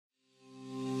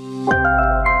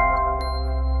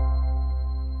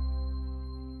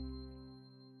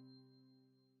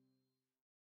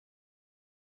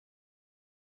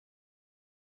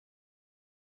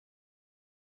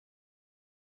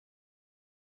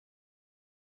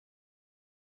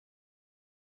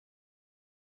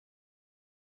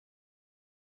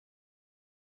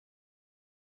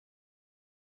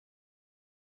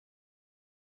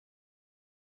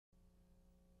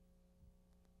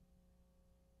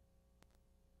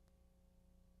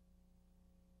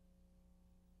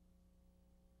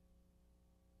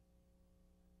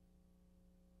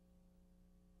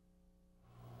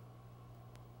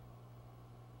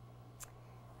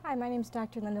Hi, my name is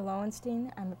Dr. Linda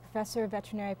Lowenstine. I'm a professor of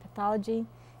veterinary pathology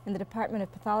in the Department of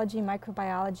Pathology,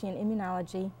 Microbiology, and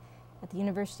Immunology at the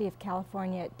University of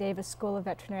California at Davis School of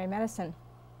Veterinary Medicine.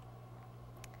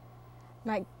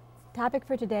 My topic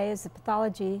for today is the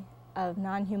pathology of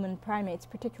non-human primates,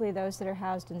 particularly those that are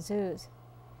housed in zoos.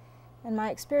 And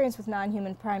my experience with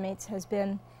non-human primates has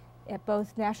been at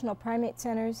both national primate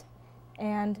centers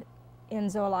and in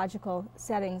zoological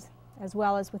settings, as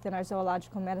well as within our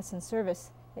zoological medicine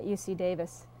service at UC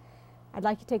Davis. I'd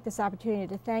like to take this opportunity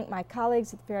to thank my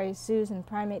colleagues at various zoos and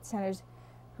primate centers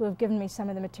who have given me some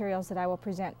of the materials that I will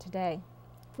present today.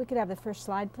 If we could have the first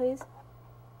slide, please.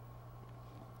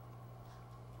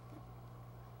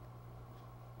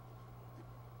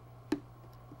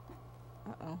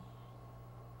 Uh-oh.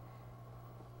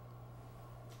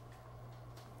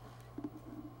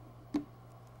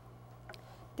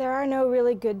 There are no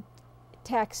really good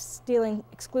texts dealing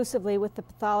exclusively with the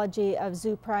pathology of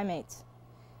zoo primates.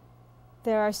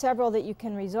 There are several that you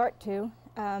can resort to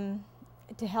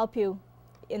help you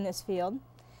in this field.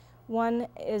 One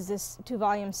is this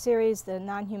 2-volume series, The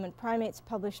Non-Human Primates,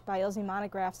 published by Ilse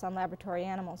Monographs on Laboratory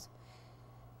Animals.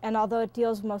 And although it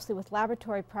deals mostly with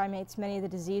laboratory primates, many of the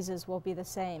diseases will be the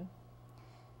same.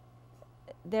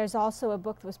 There's also a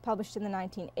book that was published in the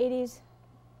 1980s,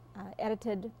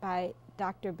 edited by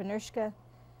Dr. Benershka,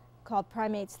 called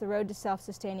Primates, The Road to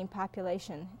Self-Sustaining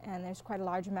Population, and there's quite a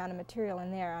large amount of material in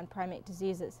there on primate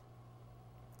diseases.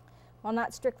 While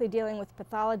not strictly dealing with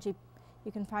pathology,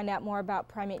 you can find out more about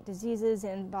primate diseases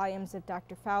in volumes of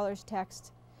Dr. Fowler's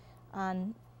text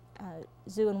on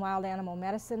zoo and wild animal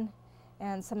medicine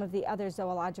and some of the other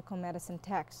zoological medicine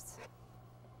texts.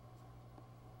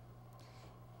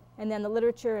 And then the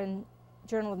literature in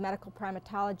Journal of Medical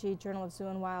Primatology, Journal of Zoo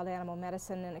and Wild Animal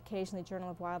Medicine, and occasionally Journal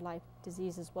of Wildlife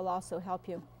Diseases will also help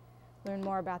you learn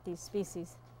more about these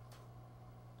species.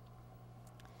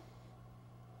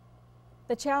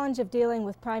 The challenge of dealing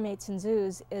with primates in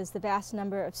zoos is the vast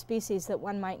number of species that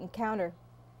one might encounter.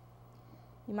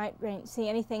 You might see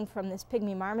anything from this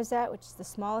pygmy marmoset, which is the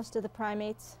smallest of the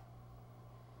primates,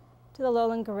 to the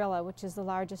lowland gorilla, which is the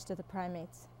largest of the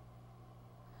primates.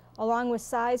 Along with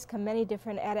size come many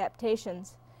different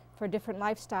adaptations for different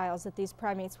lifestyles that these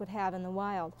primates would have in the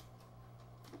wild.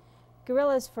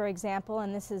 Gorillas, for example,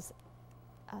 and this is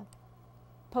a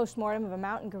post-mortem of a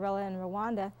mountain gorilla in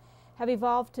Rwanda, have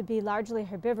evolved to be largely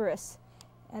herbivorous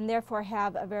and therefore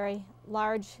have a very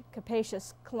large,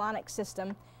 capacious colonic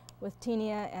system with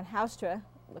tinea and haustra.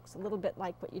 It looks a little bit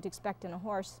like what you'd expect in a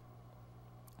horse,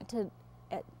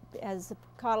 as a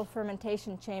caudal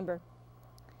fermentation chamber.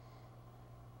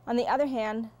 On the other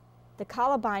hand, the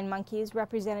colobine monkeys,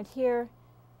 represented here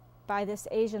by this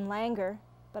Asian langur,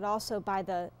 but also by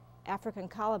the African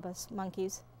colobus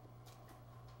monkeys,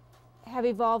 have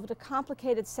evolved a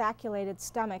complicated sacculated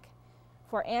stomach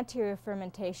for anterior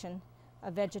fermentation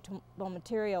of vegetable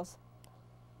materials.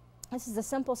 This is a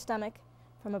simple stomach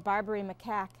from a Barbary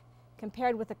macaque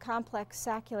compared with the complex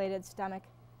sacculated stomach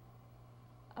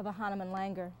of a Hahnemann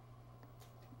langur.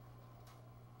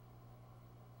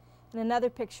 In another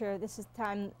picture, this is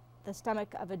the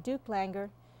stomach of a Duke langur,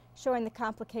 showing the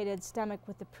complicated stomach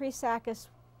with the presacus,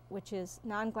 which is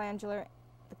non-glandular,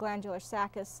 the glandular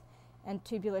sacus, and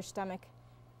tubular stomach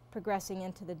progressing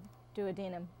into the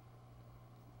duodenum.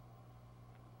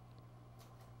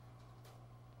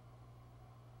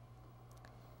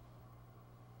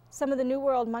 Some of the New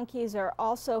World monkeys are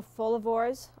also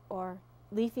folivores, or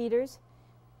leaf eaters,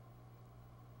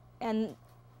 and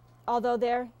although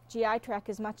their GI tract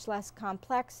is much less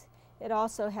complex, it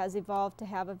also has evolved to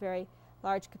have a very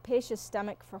large capacious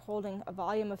stomach for holding a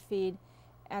volume of feed,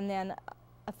 and then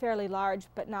a fairly large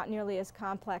but not nearly as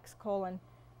complex colon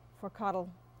for caudal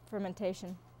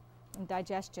fermentation and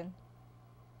digestion.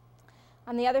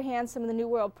 On the other hand, some of the New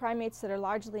World primates that are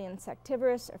largely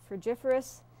insectivorous or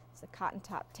frugivorous, the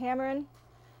cotton-top tamarin,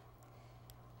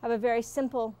 have a very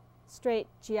simple, straight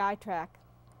GI tract.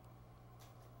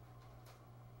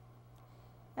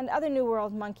 And other New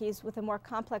World monkeys with a more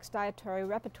complex dietary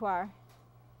repertoire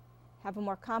have a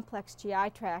more complex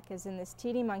GI tract, as in this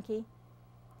tedi monkey.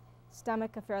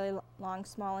 Stomach, a fairly long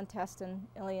small intestine,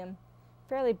 ileum,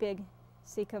 fairly big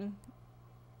cecum,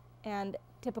 and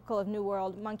typical of New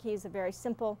World monkeys, a very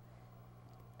simple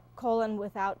colon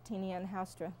without tinea and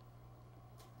haustra.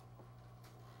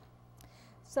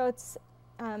 So it's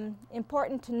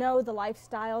important to know the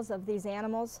lifestyles of these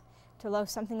animals, to know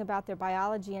something about their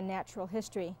biology and natural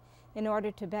history in order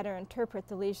to better interpret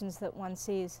the lesions that one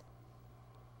sees.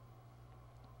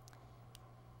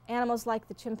 Animals like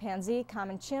the chimpanzee,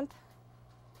 common chimp,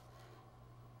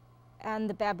 and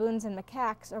the baboons and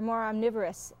macaques are more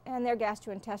omnivorous, and their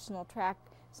gastrointestinal tract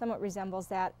somewhat resembles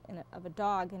that of a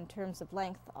dog in terms of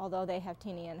length, although they have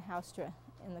Taenia and haustra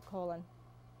in the colon.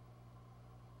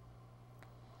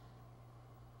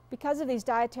 Because of these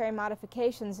dietary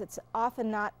modifications, it's often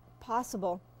not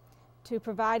possible to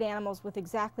provide animals with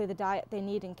exactly the diet they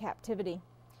need in captivity.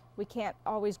 We can't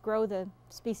always grow the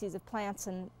species of plants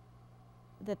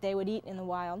that they would eat in the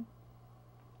wild.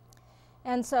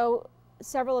 And so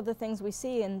several of the things we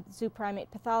see in zoo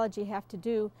primate pathology have to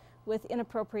do with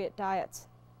inappropriate diets.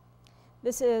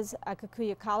 This is a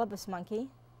Kikuyu colobus monkey,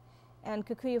 and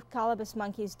Kikuyu colobus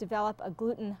monkeys develop a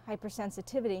gluten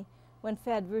hypersensitivity when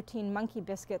fed routine monkey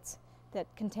biscuits that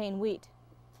contain wheat.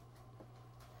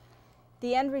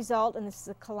 The end result, and this is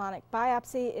a colonic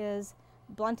biopsy, is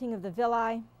blunting of the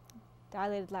villi,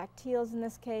 dilated lacteals in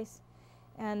this case,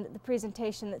 and the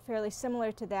presentation that's fairly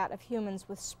similar to that of humans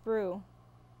with sprue.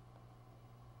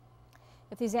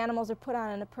 If these animals are put on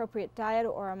an appropriate diet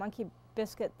or a monkey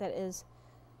biscuit that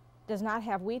does not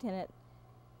have wheat in it,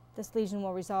 this lesion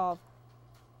will resolve.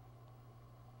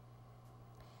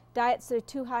 Diets that are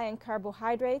too high in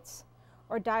carbohydrates,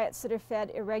 or diets that are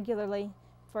fed irregularly.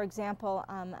 For example,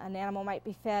 an animal might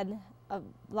be fed a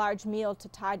large meal to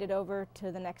tide it over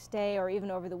to the next day or even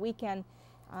over the weekend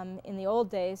in the old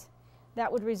days.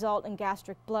 That would result in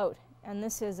gastric bloat. And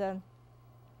this is a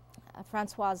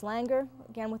Francoise Langer,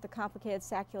 again with a complicated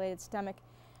sacculated stomach,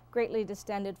 greatly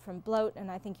distended from bloat, and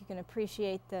I think you can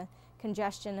appreciate the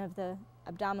congestion of the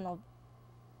abdominal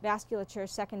vasculature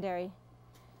secondary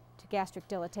to gastric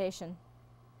dilatation.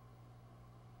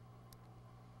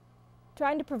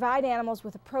 Trying to provide animals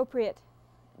with appropriate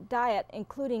diet,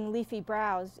 including leafy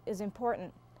browse, is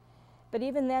important, but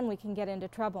even then we can get into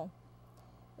trouble.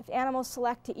 If animals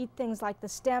select to eat things like the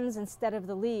stems instead of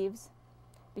the leaves,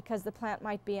 because the plant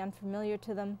might be unfamiliar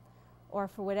to them, or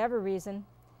for whatever reason,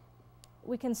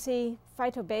 we can see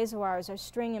phytobezoars or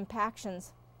string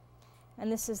impactions.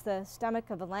 And this is the stomach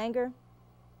of a langur.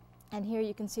 And here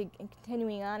you can see,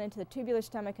 continuing on into the tubular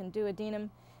stomach and duodenum,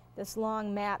 this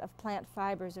long mat of plant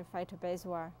fibers or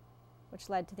phytobezoar, which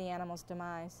led to the animal's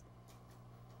demise.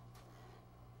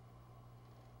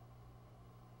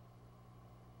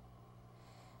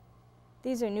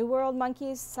 These are New World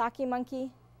monkeys. Saki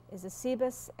monkey is a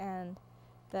cebus, and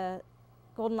the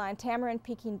golden lion tamarin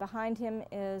peeking behind him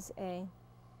is a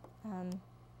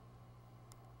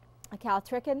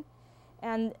callitrichid.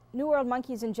 And New World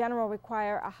monkeys in general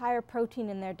require a higher protein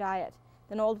in their diet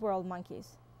than Old World monkeys.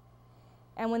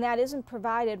 And when that isn't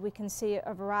provided, we can see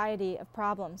a variety of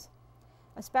problems,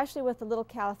 especially with the little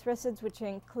callitrichids, which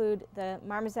include the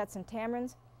marmosets and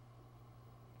tamarins.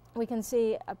 We can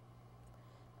see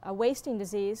a wasting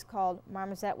disease called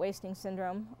marmoset wasting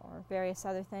syndrome, or various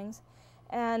other things.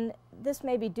 And this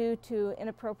may be due to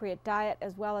inappropriate diet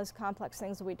as well as complex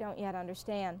things that we don't yet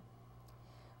understand.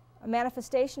 A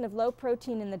manifestation of low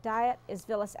protein in the diet is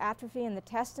villous atrophy in the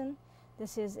intestine.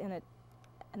 This is in an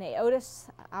Aotus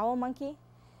owl monkey,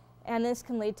 and this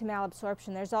can lead to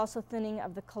malabsorption. There's also thinning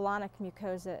of the colonic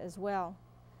mucosa as well.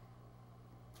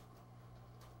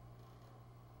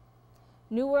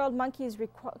 New World monkeys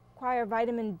require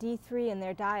vitamin D3 in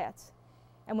their diets,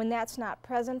 and when that's not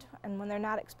present and when they're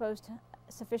not exposed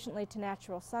sufficiently to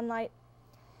natural sunlight,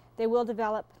 they will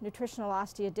develop nutritional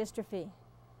osteodystrophy.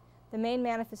 The main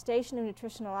manifestation of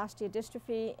nutritional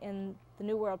osteodystrophy in the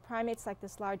New World primates, like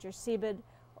this larger cebid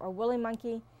or woolly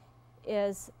monkey,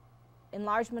 is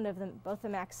enlargement of both the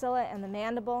maxilla and the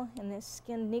mandible. In this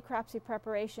skin necropsy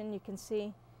preparation, you can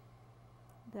see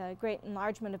the great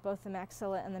enlargement of both the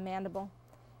maxilla and the mandible.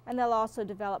 And they'll also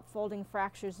develop folding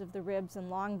fractures of the ribs and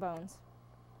long bones.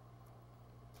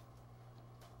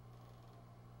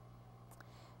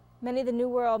 Many of the New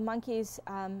World monkeys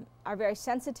are very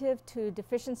sensitive to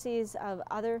deficiencies of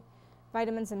other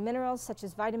vitamins and minerals, such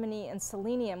as vitamin E and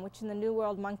selenium, which in the New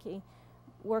World monkey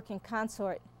work in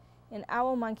consort. In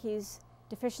owl monkeys,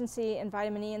 deficiency in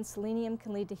vitamin E and selenium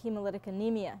can lead to hemolytic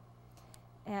anemia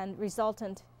and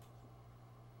resultant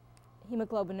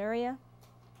hemoglobinuria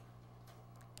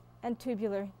and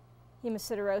tubular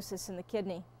hemosiderosis in the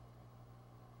kidney.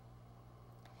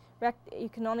 You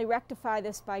can only rectify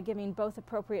this by giving both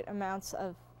appropriate amounts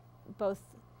of both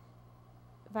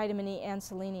vitamin E and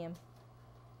selenium.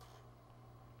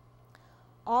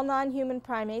 All non-human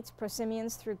primates,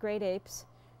 prosimians through great apes,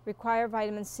 require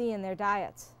vitamin C in their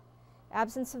diets.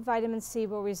 Absence of vitamin C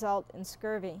will result in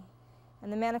scurvy,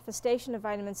 and the manifestation of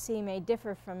vitamin C may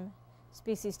differ from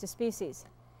species to species.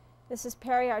 This is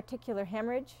periarticular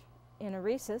hemorrhage in a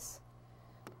rhesus.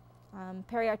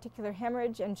 Periarticular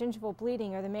hemorrhage and gingival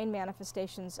bleeding are the main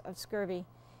manifestations of scurvy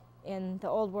in the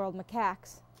Old World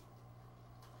macaques.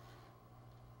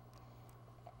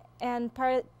 And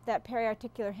part of that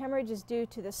periarticular hemorrhage is due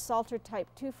to the Salter type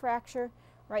 2 fracture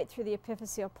right through the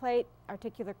epiphyseal plate,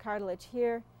 articular cartilage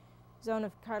here, zone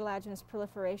of cartilaginous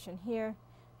proliferation here,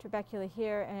 trabecula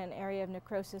here, and an area of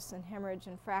necrosis and hemorrhage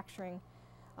and fracturing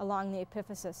along the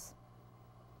epiphysis.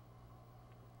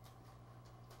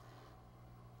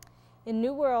 In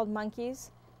New World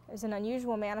monkeys, there's an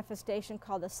unusual manifestation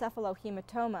called a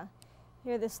cephalohematoma.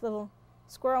 Here this little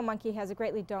squirrel monkey has a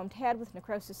greatly domed head with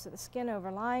necrosis of the skin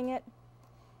overlying it.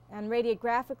 And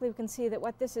radiographically we can see that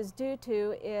what this is due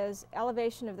to is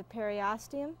elevation of the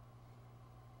periosteum,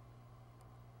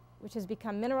 which has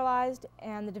become mineralized,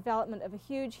 and the development of a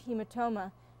huge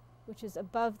hematoma, which is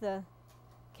above the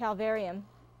calvarium.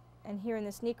 And here in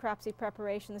this necropsy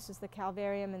preparation, this is the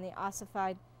calvarium and the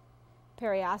ossified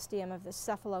periosteum of the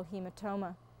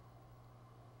cephalohematoma.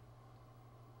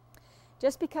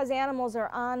 Just because animals are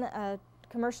on a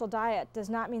commercial diet does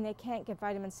not mean they can't get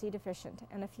vitamin C deficient.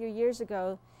 And a few years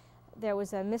ago, there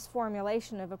was a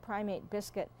misformulation of a primate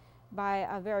biscuit by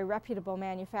a very reputable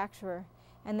manufacturer,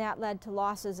 and that led to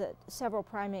losses at several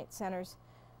primate centers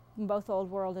in both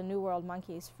Old World and New World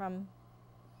monkeys from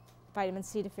vitamin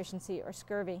C deficiency or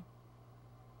scurvy.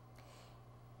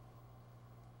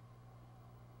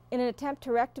 In an attempt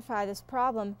to rectify this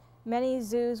problem, many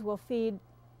zoos will feed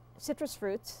citrus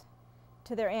fruits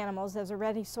to their animals as a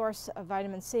ready source of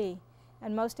vitamin C,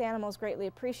 and most animals greatly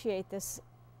appreciate this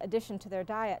addition to their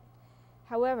diet.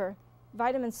 However,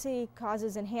 vitamin C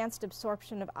causes enhanced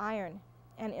absorption of iron,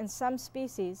 and in some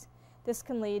species this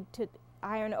can lead to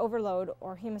iron overload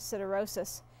or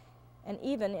hemosiderosis, and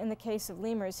even in the case of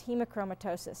lemurs,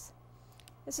 hemochromatosis.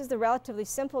 This is the relatively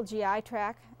simple GI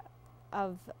tract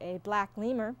of a black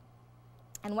lemur,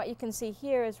 and what you can see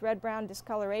here is red-brown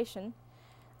discoloration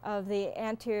of the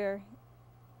anterior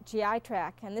GI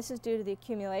tract, and this is due to the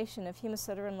accumulation of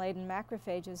hemosiderin-laden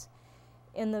macrophages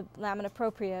in the lamina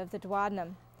propria of the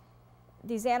duodenum.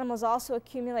 These animals also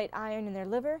accumulate iron in their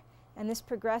liver, and this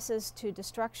progresses to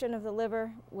destruction of the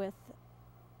liver with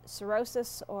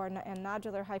cirrhosis and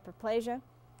nodular hyperplasia,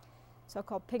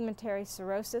 so-called pigmentary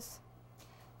cirrhosis,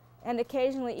 and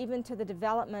occasionally even to the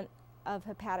development of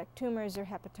hepatic tumors or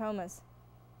hepatomas.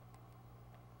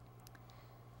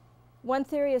 One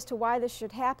theory as to why this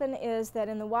should happen is that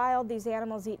in the wild these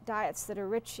animals eat diets that are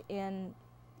rich in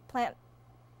plants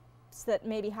that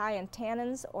may be high in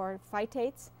tannins or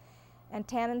phytates, and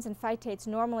tannins and phytates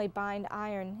normally bind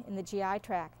iron in the GI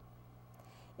tract.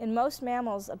 In most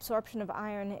mammals, absorption of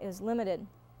iron is limited.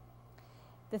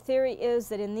 The theory is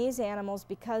that in these animals,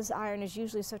 because iron is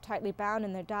usually so tightly bound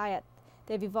in their diet,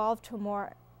 they've evolved to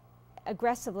more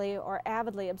aggressively or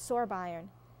avidly absorb iron.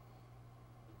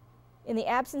 In the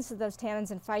absence of those tannins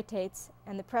and phytates,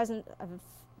 and the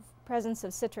presence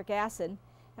of citric acid,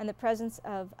 and the presence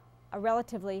of a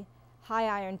relatively high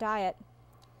iron diet,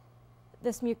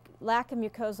 this lack of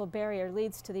mucosal barrier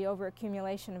leads to the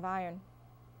overaccumulation of iron.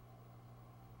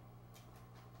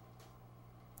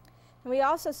 And we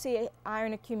also see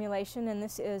iron accumulation, and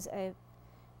this is a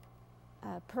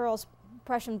Pearl's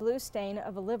Prussian blue stain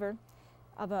of a liver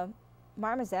of a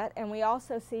marmoset, and we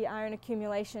also see iron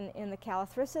accumulation in the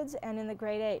calothricids and in the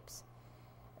great apes.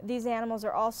 These animals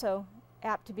are also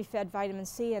apt to be fed vitamin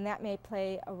C, and that may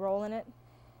play a role in it.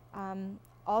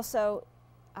 Also,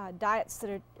 diets that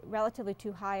are relatively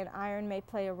too high in iron may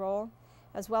play a role,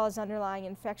 as well as underlying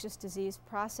infectious disease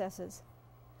processes.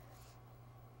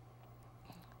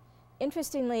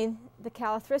 Interestingly, the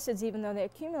calothricids, even though they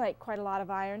accumulate quite a lot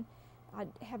of iron,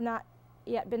 have not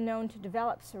yet been known to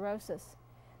develop cirrhosis.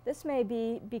 This may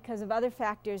be because of other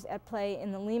factors at play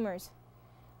in the lemurs.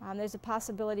 There's a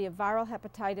possibility of viral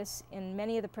hepatitis in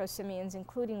many of the prosimians,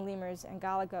 including lemurs and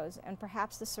galagos, and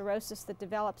perhaps the cirrhosis that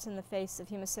develops in the face of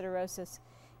hemosiderosis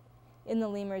in the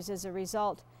lemurs is a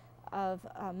result of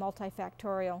a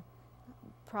multifactorial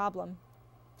problem.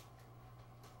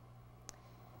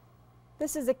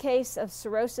 This is a case of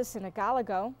cirrhosis in a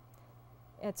galago.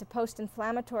 It's a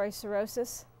post-inflammatory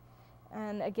cirrhosis.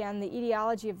 And again, the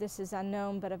etiology of this is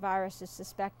unknown, but a virus is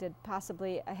suspected,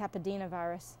 possibly a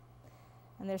hepidinavirus.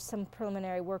 And there's some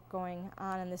preliminary work going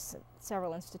on in this at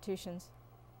several institutions.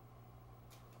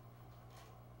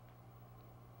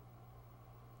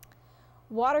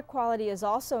 Water quality is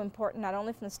also important, not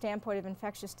only from the standpoint of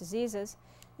infectious diseases.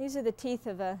 These are the teeth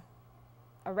of a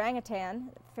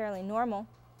orangutan, fairly normal.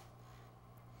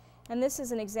 And this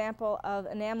is an example of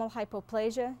enamel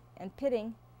hypoplasia and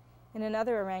pitting in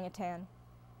another orangutan.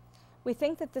 We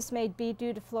think that this may be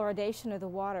due to fluoridation of the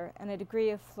water and a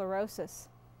degree of fluorosis.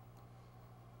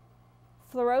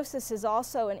 Fluorosis is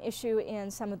also an issue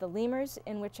in some of the lemurs,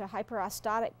 in which a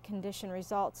hyperostotic condition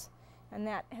results, and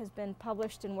that has been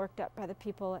published and worked up by the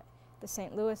people the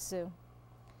St. Louis Zoo.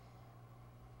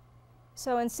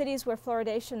 So in cities where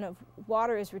fluoridation of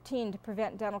water is routine to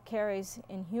prevent dental caries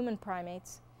in human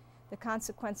primates, the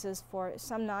consequences for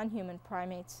some non-human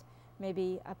primates may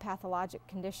be a pathologic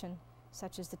condition,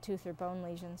 such as the tooth or bone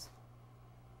lesions.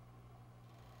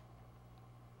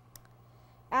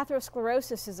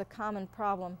 Atherosclerosis is a common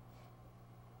problem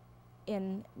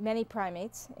in many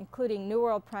primates, including New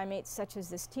World primates such as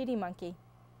this tedi monkey.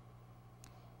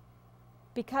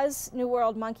 Because New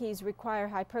World monkeys require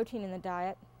high protein in the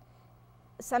diet,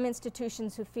 some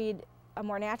institutions who feed a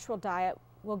more natural diet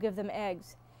will give them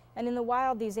eggs. And in the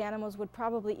wild, these animals would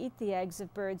probably eat the eggs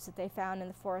of birds that they found in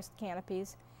the forest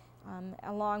canopies,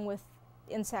 along with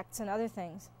insects and other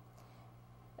things.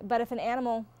 But if an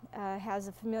animal has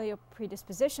a familial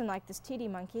predisposition like this tedi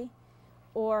monkey,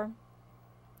 or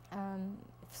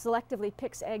selectively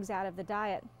picks eggs out of the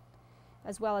diet,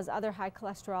 as well as other high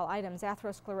cholesterol items,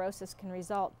 atherosclerosis can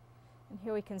result. And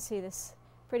here we can see this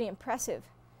pretty impressive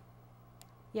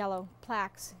yellow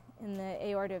plaques in the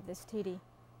aorta of this tedi.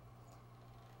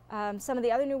 Some of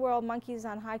the other New World monkeys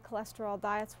on high cholesterol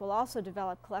diets will also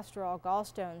develop cholesterol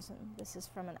gallstones, and this is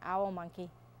from an owl monkey.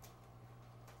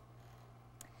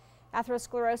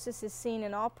 Atherosclerosis is seen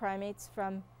in all primates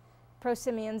from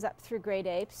prosimians up through great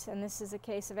apes, and this is a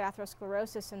case of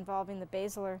atherosclerosis involving the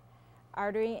basilar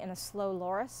artery in a slow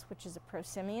loris, which is a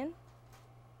prosimian.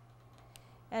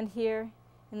 And here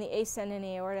in the ascending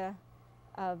aorta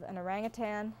of an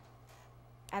orangutan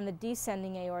and the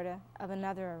descending aorta of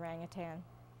another orangutan.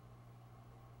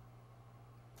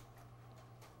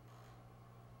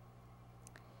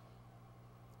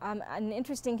 An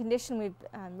interesting condition we've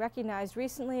recognized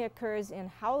recently occurs in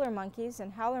howler monkeys,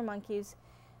 and howler monkeys,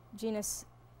 genus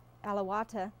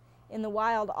Alawata, in the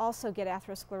wild also get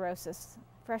atherosclerosis.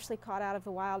 Freshly caught out of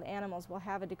the wild animals will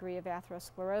have a degree of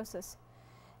atherosclerosis.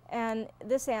 And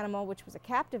this animal, which was a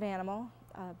captive animal,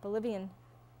 Bolivian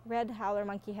red howler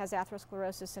monkey, has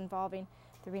atherosclerosis involving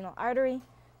the renal artery.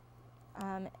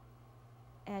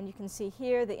 And you can see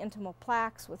here the intimal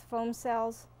plaques with foam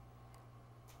cells.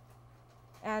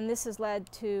 And this has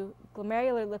led to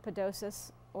glomerular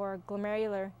lipidosis or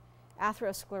glomerular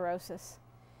atherosclerosis.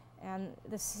 And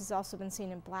this has also been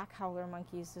seen in black howler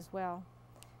monkeys as well.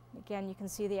 Again, you can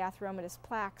see the atheromatous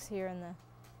plaques here in the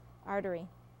artery.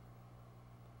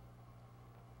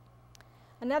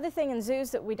 Another thing in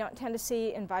zoos that we don't tend to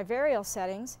see in vivarial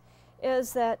settings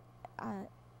is that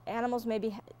animals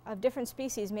of different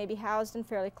species may be housed in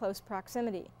fairly close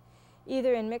proximity,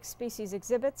 either in mixed species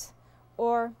exhibits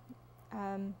or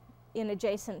in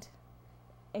adjacent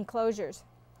enclosures.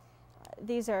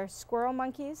 These are squirrel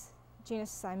monkeys, genus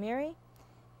Cimeri,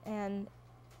 and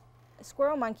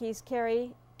squirrel monkeys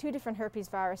carry two different herpes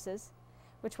viruses,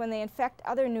 which when they infect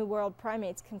other New World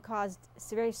primates can cause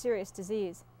very serious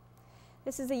disease.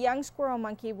 This is a young squirrel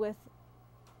monkey with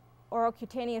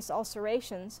orocutaneous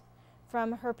ulcerations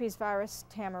from herpes virus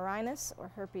tamarinus or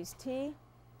herpes T.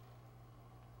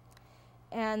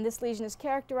 And this lesion is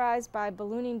characterized by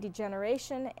ballooning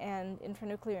degeneration and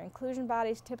intranuclear inclusion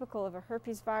bodies typical of a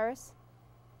herpes virus.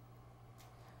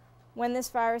 When this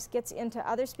virus gets into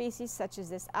other species, such as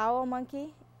this owl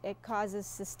monkey, it causes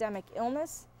systemic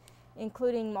illness,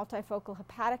 including multifocal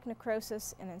hepatic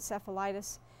necrosis and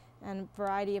encephalitis and a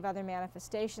variety of other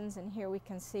manifestations. And here we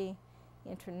can see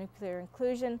intranuclear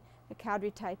inclusion, the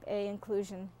Cowdery type A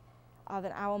inclusion of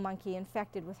an owl monkey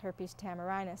infected with herpes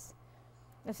tamarinus.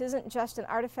 This isn't just an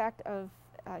artifact of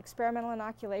experimental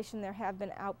inoculation. There have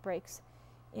been outbreaks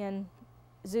in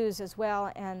zoos as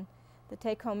well, and the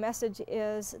take-home message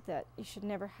is that you should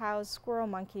never house squirrel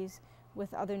monkeys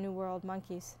with other New World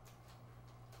monkeys.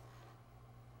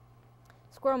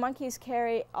 Squirrel monkeys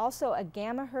carry also a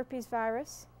gamma herpes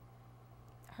virus,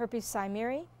 herpes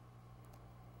cimeri,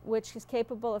 which is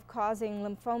capable of causing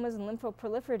lymphomas and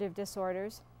lymphoproliferative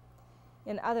disorders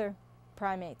in other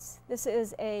primates. This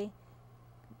is a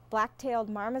black-tailed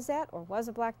marmoset, or was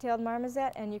a black-tailed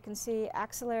marmoset, and you can see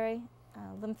axillary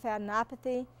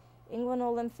lymphadenopathy,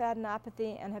 inguinal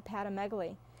lymphadenopathy, and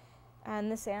hepatomegaly.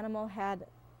 And this animal had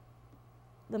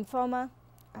lymphoma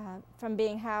from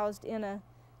being housed in an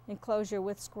enclosure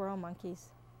with squirrel monkeys.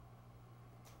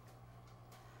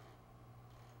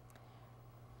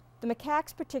 The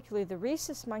macaques, particularly the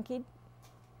rhesus monkey,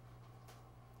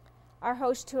 are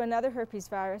host to another herpes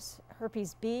virus,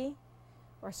 herpes B,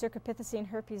 or circopithecine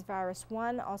herpes virus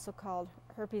 1, also called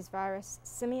herpes virus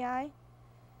simii.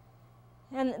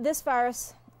 And this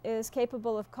virus is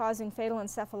capable of causing fatal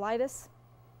encephalitis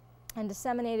and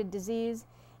disseminated disease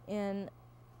in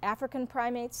African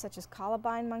primates, such as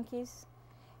columbine monkeys,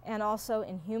 and also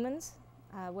in humans,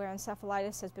 where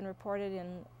encephalitis has been reported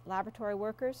in laboratory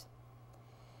workers.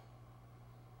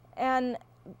 And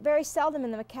very seldom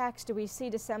in the macaques do we see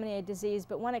disseminated disease,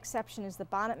 but one exception is the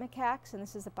bonnet macaques, and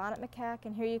this is the bonnet macaque,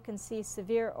 and here you can see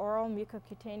severe oral,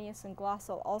 mucocutaneous, and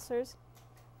glossal ulcers.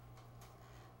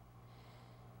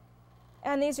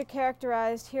 And these are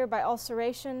characterized here by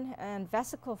ulceration and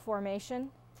vesicle formation.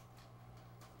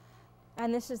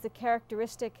 And this is the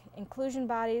characteristic inclusion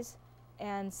bodies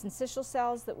and syncytial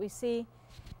cells that we see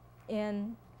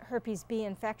in herpes B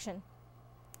infection.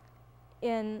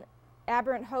 In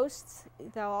aberrant hosts,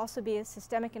 there will also be a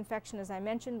systemic infection, as I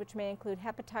mentioned, which may include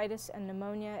hepatitis and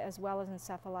pneumonia as well as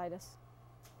encephalitis.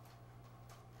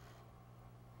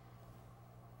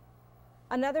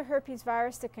 Another herpes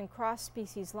virus that can cross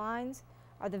species lines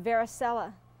are the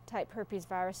varicella type herpes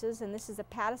viruses, and this is a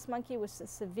patis monkey with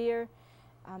severe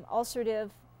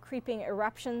ulcerative creeping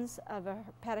eruptions of a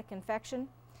herpetic infection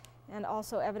and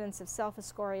also evidence of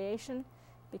self-excoriation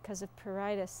because of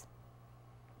pruritus.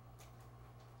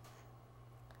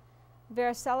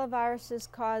 Varicella viruses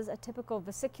cause a typical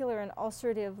vesicular and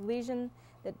ulcerative lesion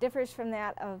that differs from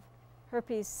that of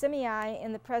herpes simii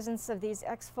in the presence of these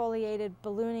exfoliated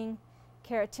ballooning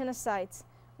keratinocytes,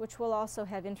 which will also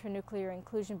have intranuclear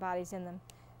inclusion bodies in them.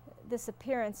 This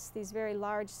appearance, these very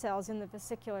large cells in the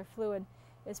vesicular fluid,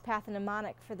 is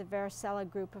pathognomonic for the varicella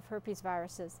group of herpes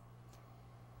viruses.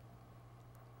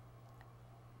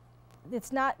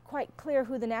 It's not quite clear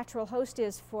who the natural host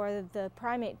is for the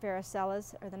primate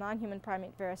varicellas, or the non-human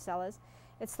primate varicellas.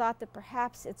 It's thought that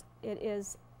perhaps it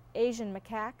is Asian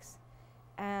macaques,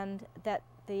 and that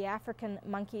the African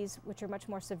monkeys, which are much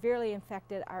more severely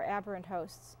infected, are aberrant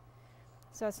hosts.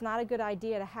 So it's not a good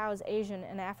idea to house Asian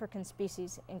and African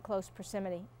species in close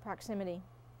proximity.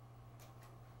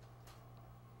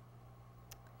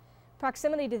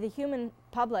 Proximity to the human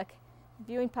public,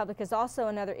 viewing public, is also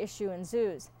another issue in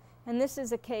zoos. And this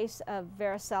is a case of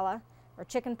varicella, or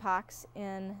chicken pox,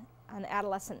 in an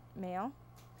adolescent male,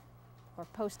 or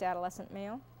post-adolescent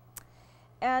male.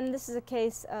 And this is a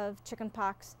case of chicken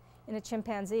pox in a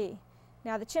chimpanzee.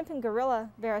 Now, the chimp and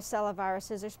gorilla varicella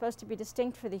viruses are supposed to be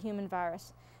distinct from the human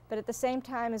virus, but at the same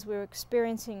time as we were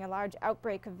experiencing a large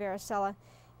outbreak of varicella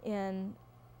in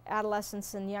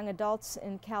adolescents and young adults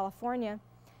in California,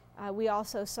 we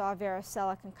also saw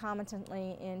varicella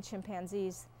concomitantly in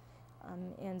chimpanzees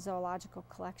in zoological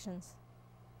collections.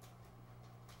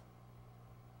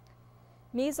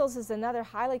 Measles is another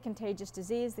highly contagious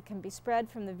disease that can be spread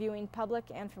from the viewing public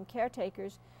and from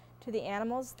caretakers to the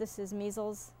animals. This is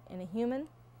measles in a human. You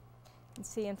can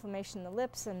see inflammation in the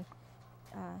lips and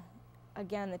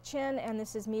again the chin, and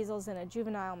this is measles in a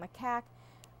juvenile macaque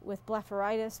with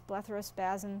blepharitis,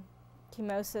 blepharospasm,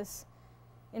 chemosis,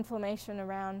 inflammation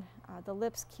around the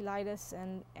lips, cheilitis,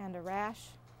 and a rash.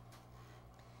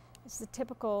 This is a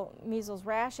typical measles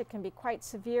rash. It can be quite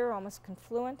severe, almost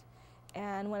confluent,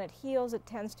 and when it heals it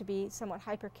tends to be somewhat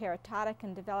hyperkeratotic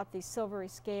and develop these silvery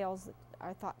scales that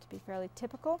are thought to be fairly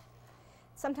typical.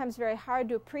 It's sometimes very hard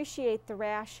to appreciate the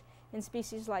rash in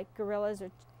species like gorillas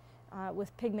or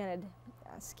with pigmented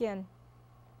skin.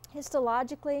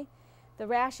 Histologically, the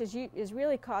rash is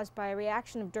really caused by a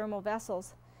reaction of dermal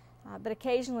vessels, but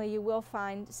occasionally you will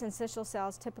find syncytial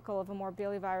cells typical of a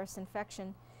morbillivirus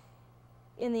infection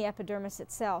in the epidermis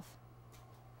itself.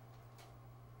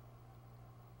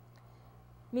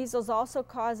 Measles also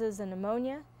causes a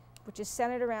pneumonia, which is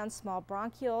centered around small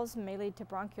bronchioles, may lead to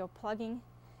bronchial plugging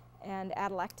and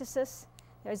atelectasis.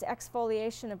 There's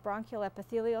exfoliation of bronchial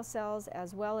epithelial cells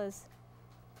as well as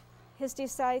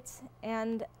histiocytes,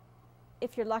 and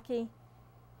if you're lucky,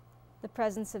 the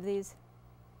presence of these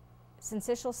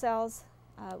syncytial cells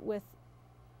with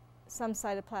some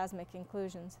cytoplasmic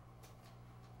inclusions.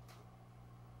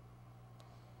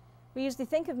 We usually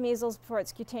think of measles for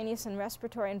its cutaneous and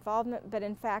respiratory involvement, but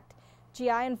in fact,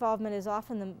 GI involvement is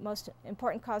often the most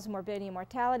important cause of morbidity and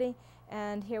mortality,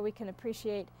 and here we can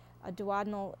appreciate a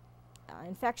duodenal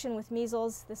infection with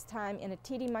measles, this time in a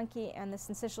TD monkey, and the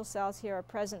syncytial cells here are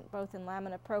present both in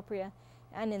lamina propria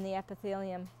and in the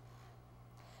epithelium.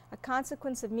 A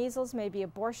consequence of measles may be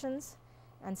abortions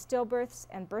and stillbirths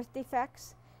and birth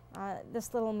defects.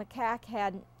 This little macaque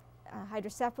had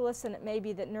hydrocephalus, and it may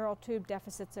be that neural tube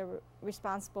deficits are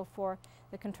responsible for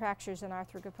the contractures and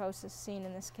arthrogryposis seen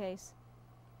in this case.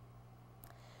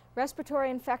 Respiratory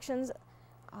infections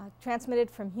transmitted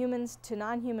from humans to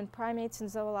non-human primates in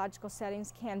zoological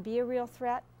settings can be a real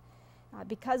threat.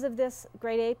 Because of this,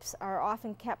 great apes are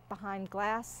often kept behind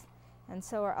glass, and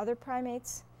so are other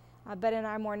primates. But in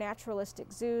our more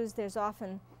naturalistic zoos, there's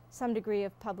often some degree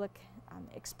of public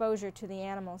exposure to the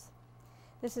animals.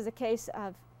 This is a case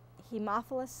of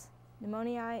Haemophilus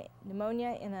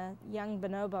pneumoniae in a young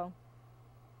bonobo.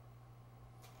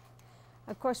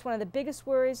 Of course, one of the biggest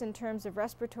worries in terms of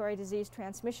respiratory disease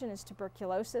transmission is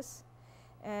tuberculosis.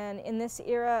 And in this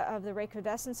era of the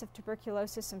recrudescence of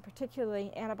tuberculosis, and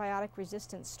particularly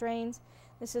antibiotic-resistant strains,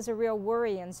 this is a real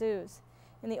worry in zoos.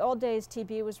 In the old days,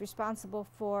 TB was responsible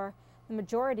for the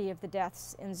majority of the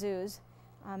deaths in zoos.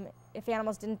 If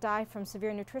animals didn't die from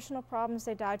severe nutritional problems,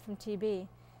 they died from TB.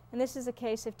 And this is a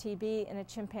case of TB in a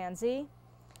chimpanzee. You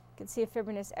can see a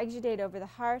fibrinous exudate over the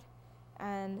heart,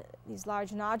 and these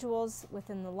large nodules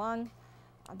within the lung.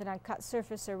 The uncut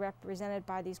surface are represented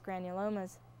by these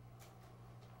granulomas.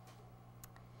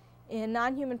 In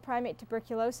non-human primate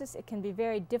tuberculosis, it can be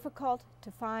very difficult to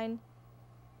find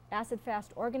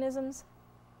acid-fast organisms,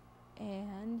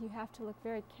 and you have to look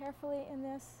very carefully in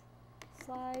this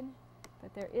slide,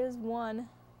 but there is one,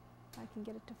 if I can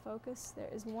get it to focus, there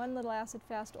is one little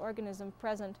acid-fast organism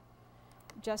present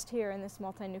just here in this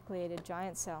multinucleated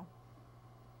giant cell.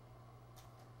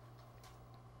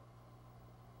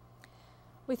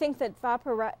 We think that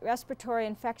respiratory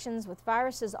infections with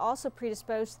viruses also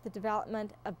predispose to the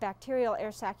development of bacterial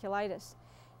air saculitis.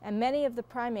 And many of the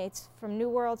primates, from New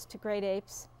Worlds to great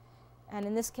apes, and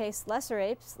in this case lesser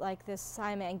apes like this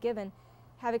Siamang gibbon,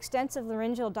 have extensive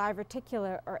laryngeal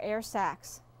diverticular or air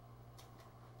sacs.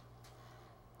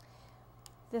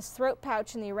 This throat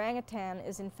pouch in the orangutan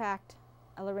is in fact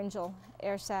a laryngeal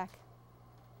air sac.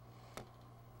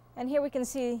 And here we can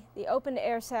see the opened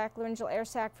air sac, laryngeal air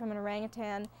sac from an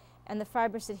orangutan, and the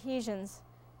fibrous adhesions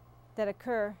that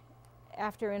occur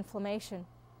after inflammation.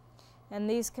 And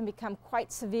these can become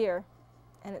quite severe,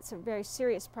 and it's a very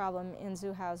serious problem in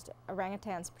zoo-housed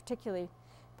orangutans particularly,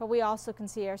 but we also can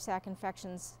see air sac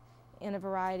infections in a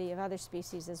variety of other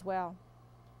species as well.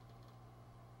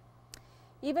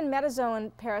 Even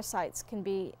metazoan parasites can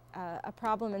be a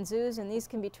problem in zoos, and these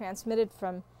can be transmitted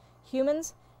from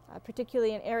humans,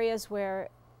 particularly in areas where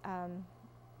the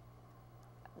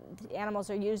animals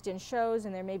are used in shows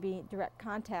and there may be direct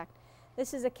contact.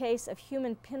 This is a case of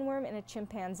human pinworm in a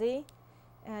chimpanzee,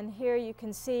 and here you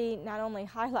can see not only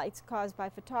highlights caused by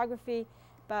photography,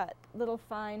 but little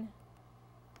fine,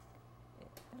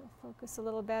 it'll focus a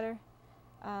little better,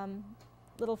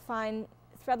 little fine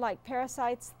thread-like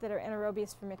parasites that are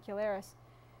Anaerobius vermicularis.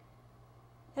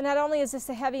 And not only is this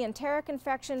a heavy enteric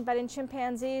infection, but in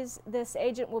chimpanzees this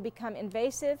agent will become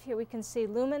invasive. Here we can see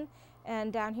lumen,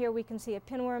 and down here we can see a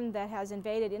pinworm that has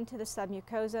invaded into the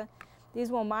submucosa. These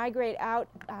will migrate out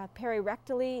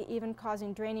perirectally, even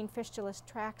causing draining fistulous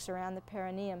tracts around the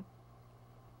perineum.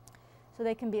 So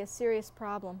they can be a serious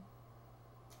problem.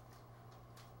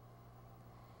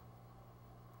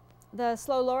 The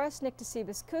Slow-loris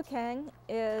Nycticebus kukang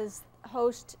is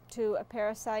host to a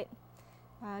parasite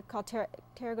called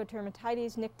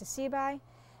Pterygodermatides nycticebi,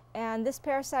 and this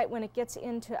parasite, when it gets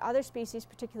into other species,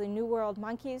 particularly New World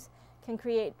monkeys, can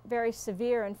create very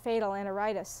severe and fatal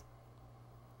enteritis.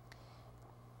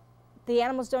 The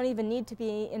animals don't even need to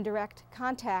be in direct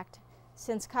contact,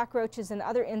 since cockroaches and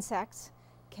other insects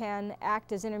can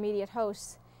act as intermediate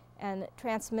hosts and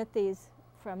transmit these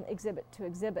from exhibit to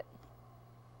exhibit.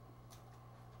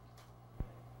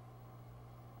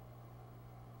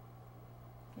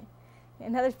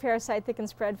 Another parasite that can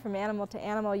spread from animal to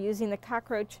animal using the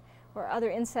cockroach or other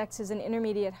insects as an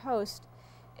intermediate host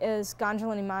is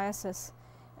gondylonemyasis.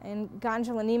 And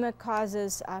gondylonemia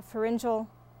causes pharyngeal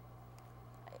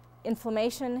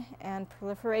inflammation and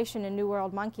proliferation in New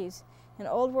World monkeys. In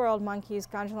Old World monkeys,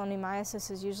 gondylonemyasis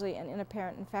is usually an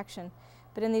inapparent infection.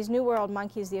 But in these New World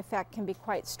monkeys, the effect can be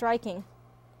quite striking,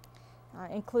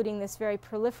 including this very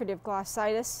proliferative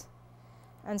glossitis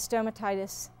and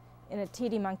stomatitis in a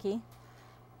TD monkey.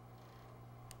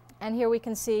 And here we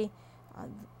can see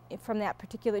from that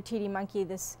particular TD monkey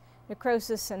this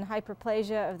necrosis and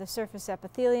hyperplasia of the surface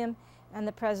epithelium and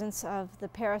the presence of the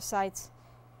parasites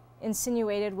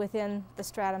insinuated within the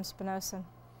stratum spinosum.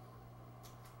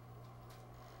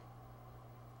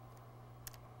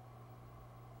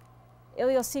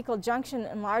 Ileocecal junction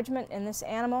enlargement in this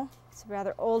animal. It's a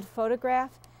rather old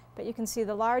photograph, but you can see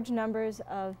the large numbers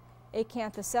of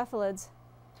acanthocephalids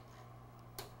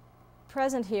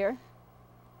present here.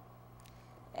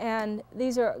 And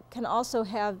these can also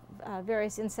have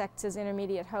various insects as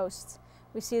intermediate hosts.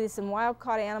 We see this in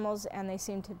wild-caught animals, and they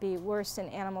seem to be worse in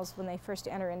animals when they first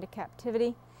enter into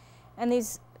captivity. And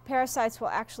these parasites will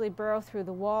actually burrow through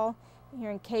the wall. You're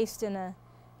encased in a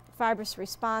fibrous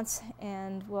response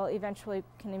and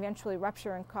can eventually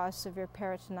rupture and cause severe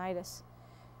peritonitis.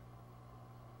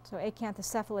 So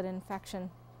acanthocephalid infection.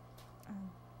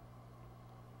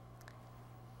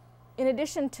 In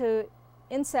addition to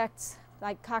insects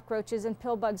like cockroaches and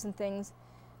pill bugs and things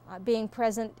being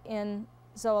present in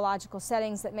zoological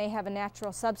settings that may have a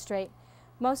natural substrate,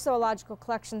 Most zoological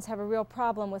collections have a real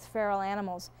problem with feral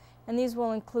animals, and these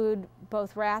will include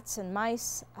both rats and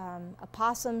mice,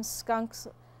 opossums, skunks,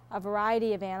 a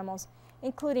variety of animals,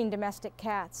 including domestic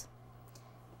cats.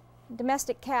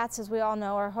 Domestic cats, as we all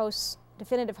know, are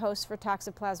definitive hosts for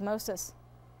toxoplasmosis.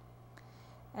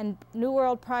 And New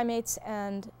World primates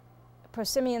and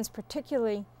prosimians,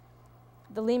 particularly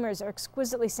the lemurs, are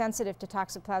exquisitely sensitive to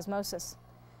toxoplasmosis.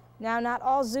 Now, not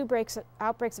all outbreaks of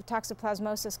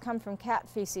toxoplasmosis come from cat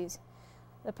feces.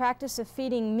 The practice of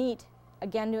feeding meat,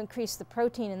 again to increase the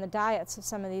protein in the diets of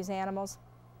some of these animals,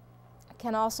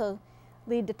 can also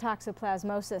lead to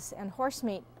toxoplasmosis, and horse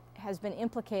meat has been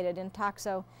implicated in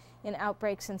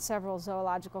outbreaks in several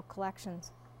zoological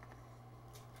collections.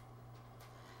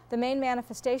 The main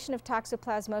manifestation of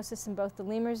toxoplasmosis in both the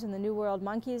lemurs and the New World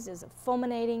monkeys is a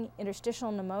fulminating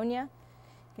interstitial pneumonia.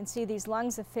 You can see these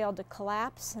lungs have failed to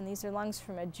collapse, and these are lungs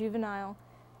from a juvenile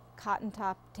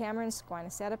cotton-top tamarin,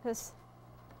 Squinocetipus.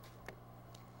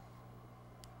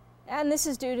 And this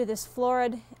is due to this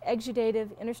florid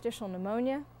exudative interstitial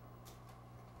pneumonia.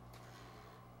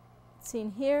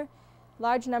 Seen here,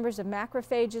 large numbers of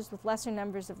macrophages with lesser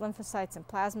numbers of lymphocytes and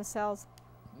plasma cells,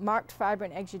 marked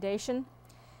fibrin exudation,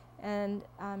 and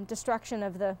destruction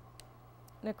of the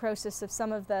necrosis of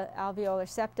some of the alveolar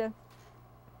septa.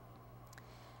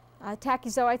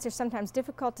 Tachyzoites are sometimes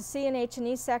difficult to see in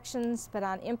H&E sections, but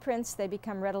on imprints they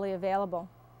become readily available.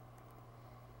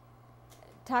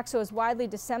 Toxo is widely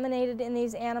disseminated in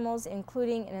these animals,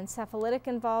 including an encephalitic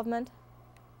involvement.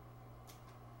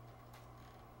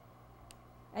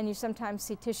 And you sometimes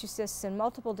see tissue cysts in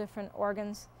multiple different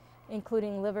organs,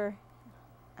 including liver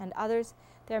and others.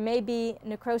 There may be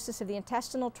necrosis of the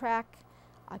intestinal tract,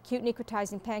 acute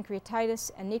necrotizing pancreatitis,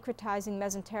 and necrotizing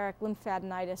mesenteric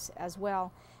lymphadenitis, as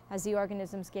well as the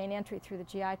organisms gain entry through the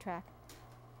GI tract.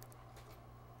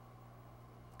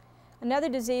 Another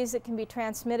disease that can be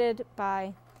transmitted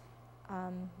by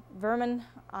vermin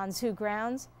on zoo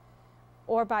grounds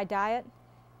or by diet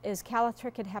is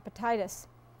callitrichid hepatitis.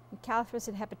 And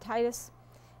callitrichid hepatitis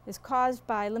is caused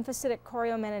by lymphocytic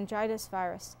choriomeningitis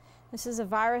virus. This is a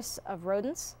virus of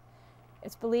rodents.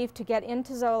 It's believed to get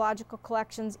into zoological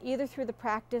collections either through the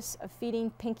practice of feeding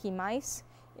pinky mice,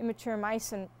 immature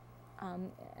mice and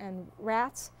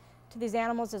rats, to these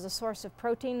animals as a source of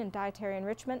protein and dietary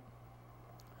enrichment,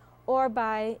 or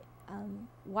by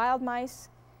wild mice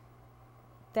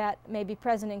that may be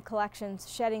present in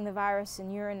collections shedding the virus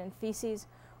in urine and feces,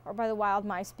 or by the wild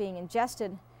mice being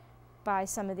ingested by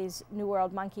some of these New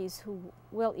World monkeys who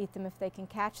will eat them if they can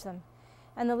catch them.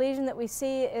 And the lesion that we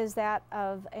see is that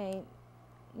of a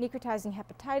necrotizing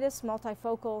hepatitis,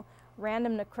 multifocal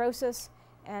random necrosis,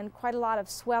 and quite a lot of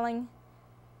swelling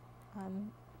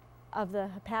of the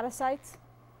hepatocytes.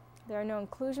 There are no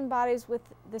inclusion bodies with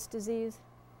this disease.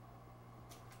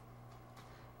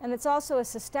 And it's also a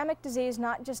systemic disease,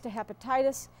 not just a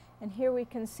hepatitis. And here we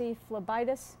can see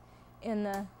phlebitis in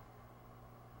the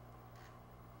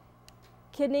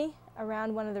kidney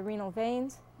around one of the renal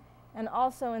veins. And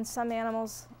also in some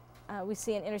animals, we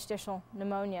see an interstitial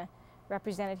pneumonia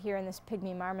represented here in this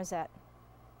pygmy marmoset.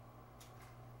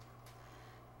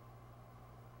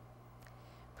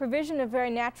 Provision of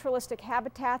very naturalistic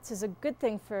habitats is a good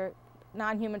thing for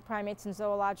non-human primates in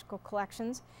zoological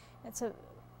collections.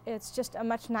 It's just a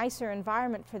much nicer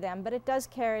environment for them, but it does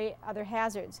carry other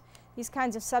hazards. These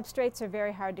kinds of substrates are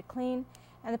very hard to clean,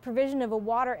 and the provision of a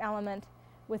water element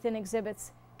within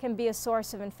exhibits can be a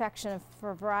source of infection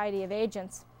for a variety of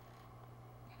agents.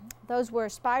 Those were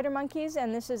spider monkeys,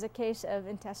 and this is a case of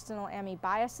intestinal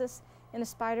amoebiasis in a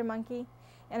spider monkey.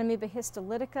 And amoeba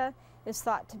histolytica is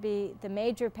thought to be the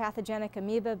major pathogenic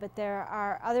amoeba, but there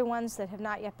are other ones that have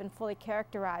not yet been fully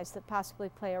characterized that possibly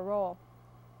play a role.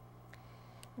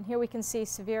 And here we can see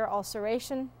severe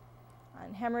ulceration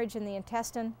and hemorrhage in the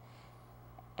intestine,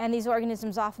 and these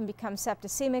organisms often become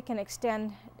septicemic and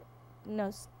extend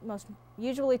most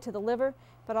usually to the liver,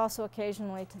 but also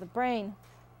occasionally to the brain.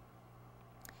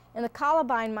 In the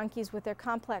colobine monkeys with their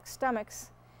complex stomachs,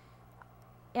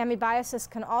 amoebiasis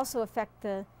can also affect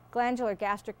the glandular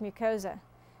gastric mucosa.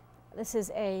 This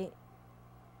is a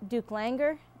Duke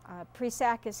Langer.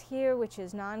 Pre-sac is here, which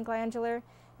is non-glandular,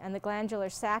 and the glandular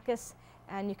saccus,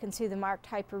 and you can see the marked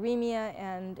hyperemia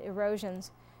and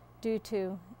erosions due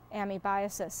to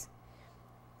amoebiasis.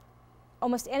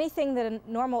 Almost anything that a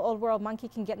normal Old World monkey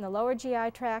can get in the lower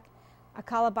GI tract, a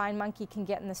colobine monkey can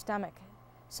get in the stomach.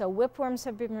 So whipworms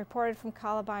have been reported from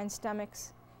colobine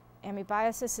stomachs.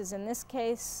 Amoebiasis is in this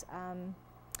case,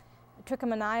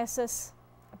 trichomoniasis,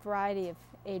 a variety of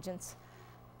agents.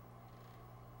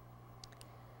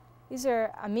 These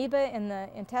are amoeba in the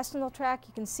intestinal tract.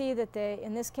 You can see that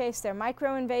in this case, they're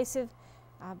microinvasive,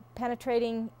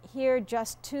 penetrating here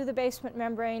just to the basement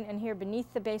membrane and here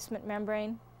beneath the basement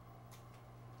membrane.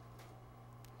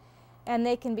 And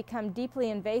they can become deeply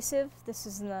invasive. This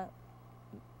is in the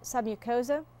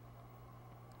submucosa.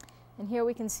 And here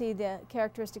we can see the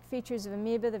characteristic features of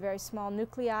amoeba, the very small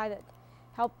nuclei that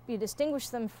help you distinguish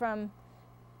them from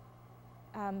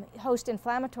host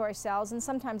inflammatory cells, and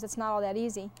sometimes it's not all that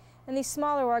easy. And these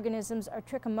smaller organisms are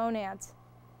trichomonads,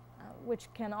 which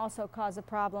can also cause a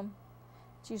problem.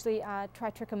 It's usually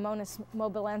Tritrichomonas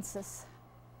mobilensis.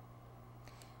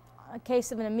 A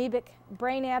case of an amoebic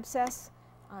brain abscess,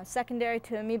 secondary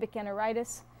to amoebic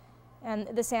enteritis, and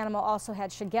this animal also had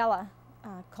Shigella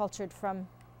cultured from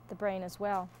the brain as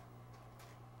well.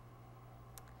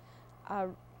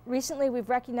 Recently we've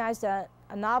recognized a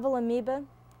novel amoeba,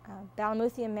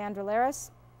 Balamuthium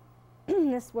mandrillaris.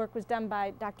 This work was done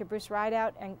by Dr. Bruce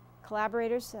Rideout and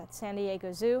collaborators at San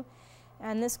Diego Zoo,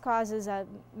 and this causes a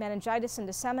meningitis and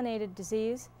disseminated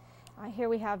disease. Here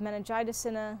we have meningitis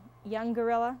in a young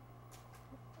gorilla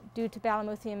due to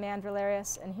Balamuthium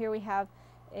mandrillaris, and here we have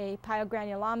a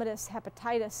pyogranulomatous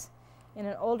hepatitis in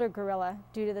an older gorilla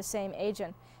due to the same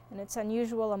agent. And it's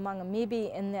unusual among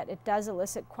amoebae in that it does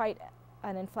elicit quite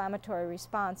an inflammatory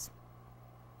response.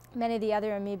 Many of the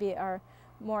other amoebae are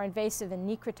more invasive and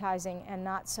necrotizing and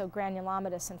not so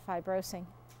granulomatous and fibrosing.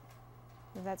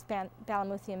 So that's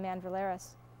Balamuthium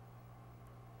mandrillaris.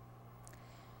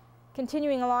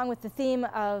 Continuing along with the theme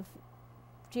of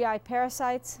GI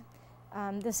parasites,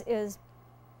 this is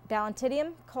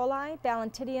Balantidium coli.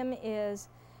 Balantidium is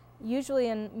usually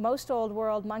in most old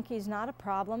world monkeys not a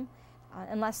problem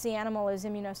unless the animal is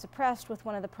immunosuppressed with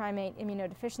one of the primate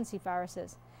immunodeficiency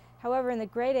viruses. However, in the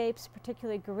great apes,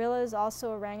 particularly gorillas,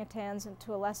 also orangutans, and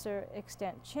to a lesser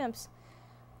extent chimps,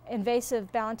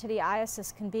 invasive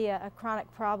Balantidiasis can be a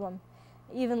chronic problem,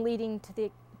 even leading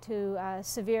to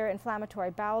severe inflammatory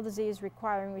bowel disease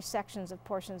requiring resections of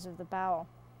portions of the bowel.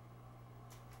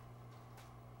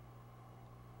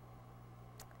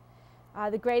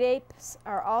 The great apes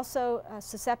are also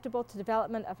susceptible to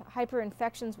development of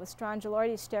hyperinfections with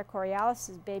Strongyloides stercoralis,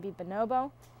 as baby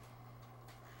bonobo.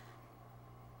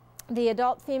 The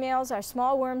adult females are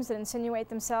small worms that insinuate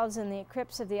themselves in the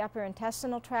crypts of the upper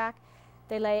intestinal tract.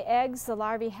 They lay eggs, the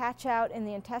larvae hatch out in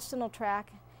the intestinal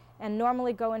tract and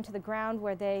normally go into the ground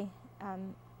where they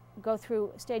go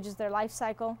through stages of their life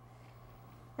cycle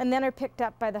and then are picked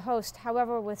up by the host.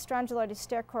 However, with Strongyloides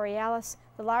stercoralis,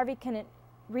 the larvae can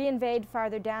reinvade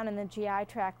farther down in the GI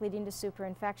tract, leading to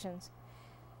superinfections.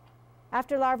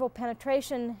 After larval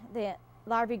penetration, the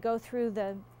larvae go through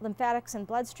the lymphatics and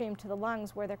bloodstream to the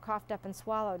lungs where they're coughed up and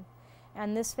swallowed,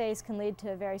 and this phase can lead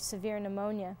to a very severe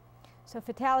pneumonia. So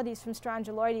fatalities from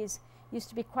Strongyloides used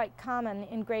to be quite common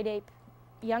in great ape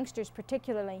youngsters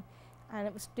particularly, and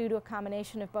it was due to a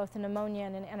combination of both a pneumonia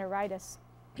and an enteritis.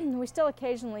 We still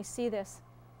occasionally see this.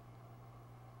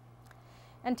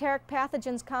 Enteric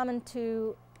pathogens common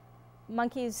to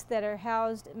monkeys that are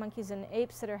housed, monkeys and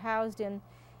apes that are housed in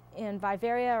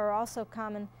vivaria are also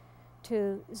common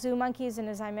to zoo monkeys, and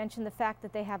as I mentioned, the fact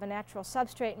that they have a natural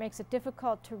substrate makes it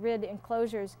difficult to rid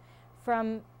enclosures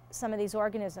from some of these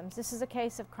organisms. This is a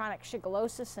case of chronic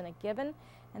shigellosis in a gibbon,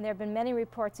 and there have been many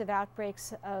reports of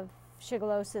outbreaks of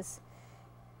shigellosis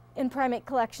in primate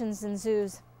collections in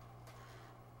zoos.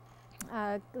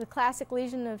 The classic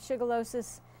lesion of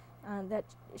shigellosis that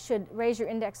should raise your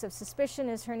index of suspicion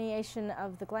is herniation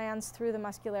of the glands through the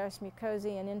muscularis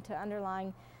mucosae and into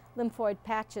underlying lymphoid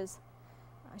patches.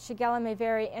 Shigella may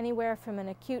vary anywhere from an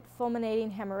acute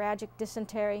fulminating hemorrhagic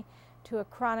dysentery to a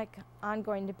chronic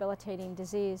ongoing debilitating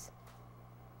disease.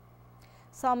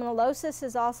 Salmonellosis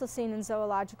is also seen in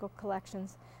zoological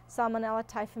collections. Salmonella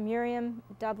typhimurium,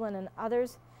 Dublin, and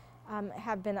others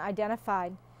have been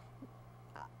identified.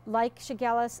 Like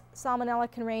Shigella, Salmonella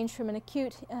can range from an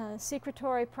acute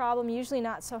secretory problem, usually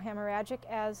not so hemorrhagic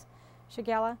as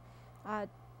Shigella,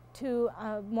 to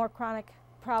more chronic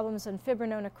problems in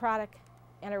fibrinonecrotic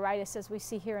enteritis, as we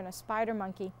see here in a spider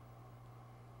monkey.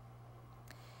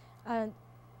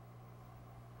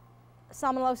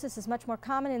 Salmonellosis is much more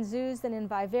common in zoos than in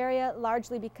vivaria,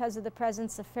 largely because of the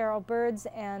presence of feral birds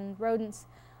and rodents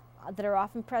that are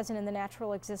often present in the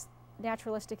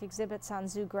naturalistic exhibits on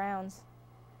zoo grounds.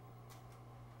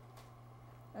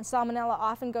 And Salmonella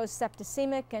often goes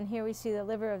septicemic, and here we see the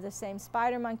liver of the same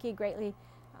spider monkey, greatly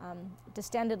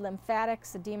distended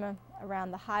lymphatics, edema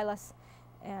around the hilus,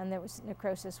 and there was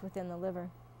necrosis within the liver.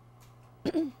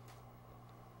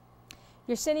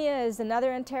 Yersinia is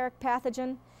another enteric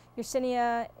pathogen.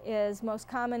 Yersinia is most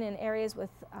common in areas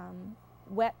with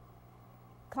wet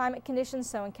climate conditions.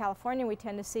 So in California, we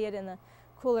tend to see it in the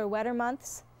cooler, wetter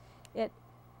months. It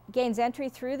gains entry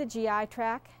through the GI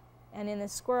tract, and in the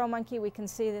squirrel monkey, we can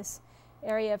see this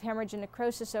area of hemorrhage and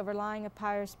necrosis overlying a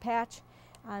Peyer's patch,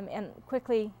 and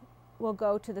quickly will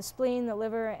go to the spleen, the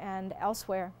liver, and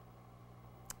elsewhere.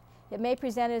 It may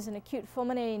present as an acute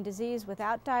fulminating disease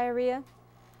without diarrhea,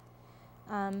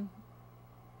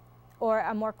 or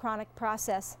a more chronic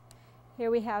process.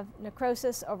 Here we have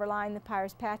necrosis overlying the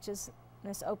Peyer's patches,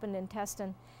 this opened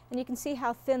intestine. And you can see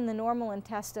how thin the normal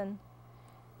intestine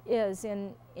is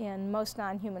in most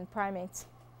non-human primates.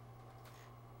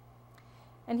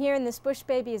 And here in this bush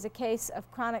baby is a case of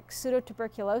chronic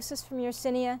pseudotuberculosis from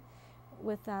Yersinia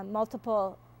with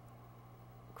multiple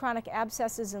chronic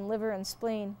abscesses in liver and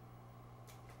spleen.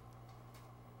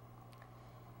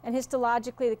 And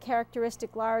histologically, the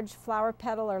characteristic large flower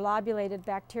petal or lobulated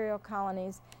bacterial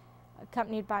colonies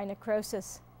accompanied by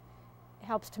necrosis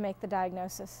helps to make the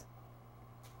diagnosis.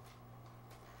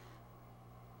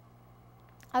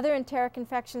 Other enteric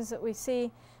infections that we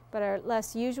see but are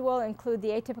less usual include the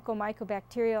atypical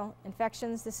mycobacterial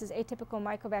infections. This is atypical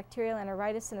mycobacterial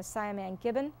enteritis in a siamang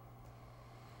gibbon.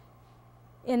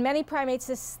 In many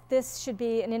primates, this should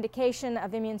be an indication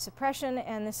of immune suppression,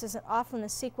 and this is often the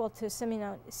sequel to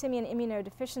simian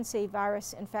immunodeficiency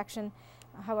virus infection.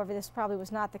 However, this probably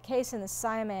was not the case in the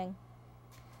siamang.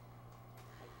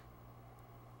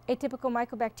 Atypical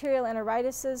mycobacterial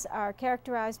enteritises are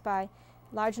characterized by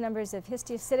large numbers of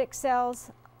histiocytic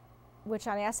cells, which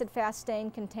on acid-fast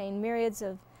stain contain myriads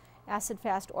of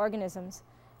acid-fast organisms.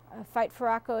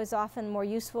 Phytophoraco is often more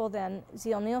useful than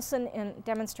Zeal-Nielsen in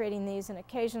demonstrating these, and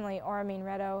occasionally Auramine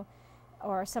Redo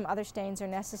or some other stains are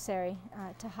necessary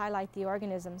to highlight the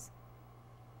organisms.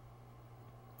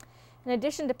 In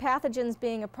addition to pathogens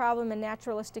being a problem in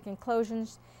naturalistic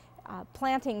enclosures,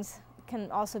 plantings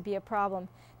can also be a problem.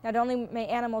 Not only may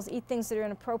animals eat things that are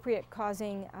inappropriate,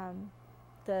 causing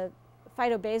the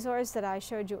phytobazors that I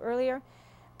showed you earlier,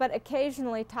 but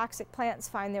occasionally toxic plants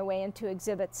find their way into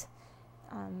exhibits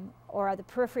or at the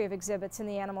periphery of exhibits, and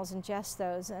the animals ingest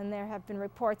those. And there have been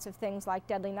reports of things like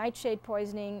deadly nightshade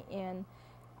poisoning in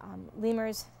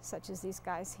lemurs, such as these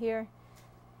guys here.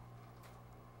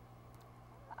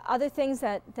 Other things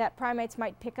that primates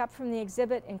might pick up from the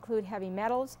exhibit include heavy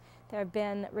metals. There have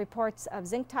been reports of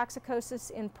zinc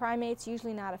toxicosis in primates,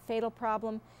 usually not a fatal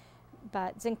problem,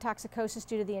 but zinc toxicosis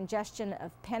due to the ingestion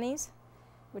of pennies,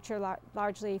 which are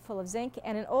largely full of zinc.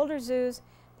 And in older zoos,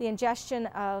 the ingestion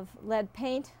of lead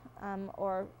paint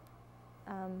or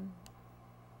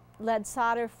lead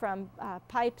solder from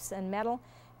pipes and metal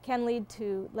can lead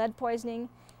to lead poisoning.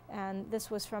 And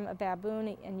this was from a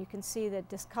baboon, and you can see the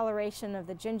discoloration of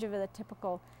the gingiva, the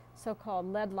typical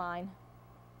so-called lead line.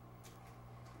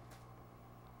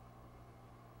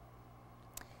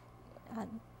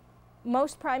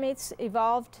 Most primates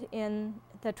evolved in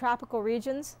the tropical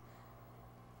regions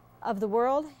of the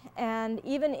world, and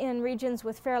even in regions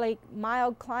with fairly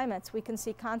mild climates, we can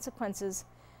see consequences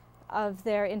of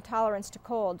their intolerance to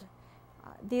cold.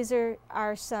 These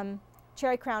are some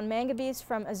cherry-crowned mangabeys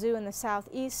from a zoo in the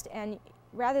southeast, and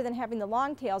rather than having the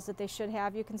long tails that they should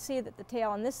have, you can see that the tail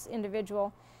on this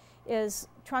individual is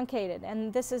truncated,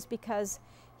 and this is because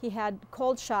he had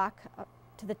cold shock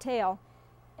to the tail,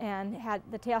 and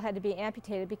the tail had to be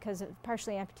amputated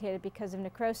partially amputated because of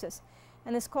necrosis.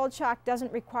 And this cold shock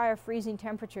doesn't require freezing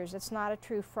temperatures. It's not a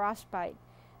true frostbite.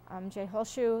 Jay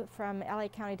Holschuh from LA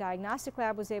County Diagnostic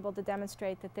Lab was able to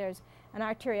demonstrate that there's an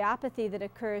arteriopathy that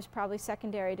occurs probably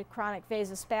secondary to chronic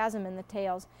vasospasm in the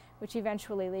tails, which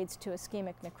eventually leads to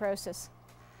ischemic necrosis.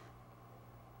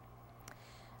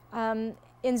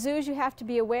 In zoos, you have to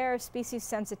be aware of species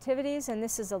sensitivities, and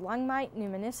this is a lung mite,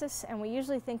 pneumonisis, and we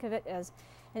usually think of it as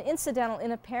an incidental,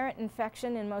 inapparent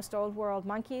infection in most Old World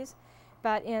monkeys.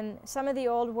 But in some of the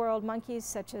Old World monkeys,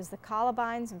 such as the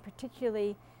colobines, and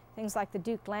particularly things like the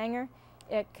Duke Langer,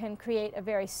 it can create a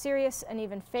very serious and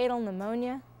even fatal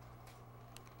pneumonia.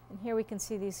 And here we can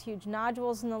see these huge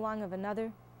nodules in the lung of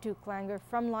another Duke Langer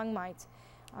from lung mites.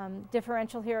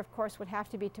 Differential here, of course, would have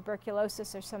to be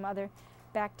tuberculosis or some other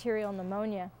bacterial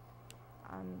pneumonia.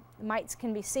 Mites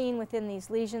can be seen within these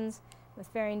lesions with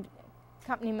varying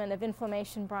accompaniment of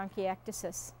inflammation,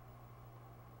 bronchiectasis.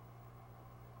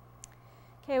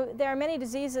 Okay, there are many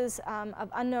diseases of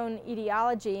unknown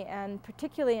etiology, and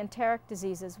particularly enteric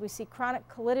diseases. We see chronic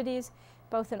colidities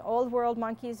both in Old World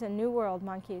monkeys and New World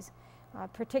monkeys.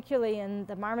 Particularly in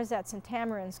the marmosets and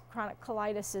tamarins, chronic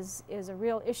colitis is a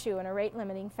real issue and a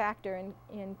rate-limiting factor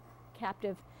in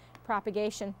captive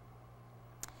propagation.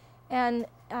 And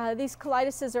these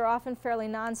colitises are often fairly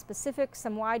nonspecific,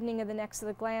 some widening of the necks of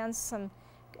the glands, some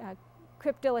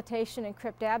crypt dilatation and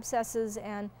crypt abscesses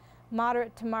and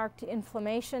moderate to marked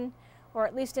inflammation, or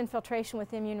at least infiltration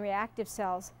with immune reactive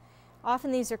cells.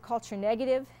 Often these are culture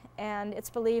negative, and it's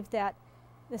believed that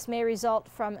this may result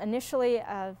from initially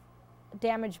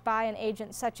damage by an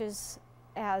agent such as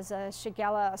a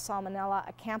Shigella, a Salmonella,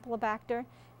 a Campylobacter.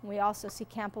 And we also see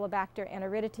Campylobacter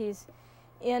enteridites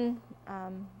in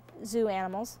zoo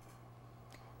animals,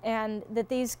 and that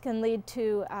these can lead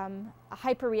to a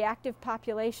hyperreactive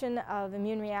population of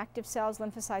immune reactive cells,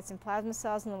 lymphocytes and plasma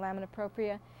cells in the lamina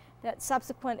propria, that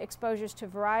subsequent exposures to a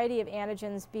variety of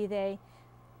antigens, be they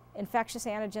infectious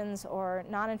antigens or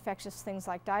non-infectious things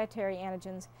like dietary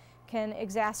antigens, can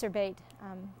exacerbate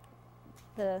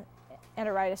the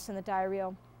enteritis and the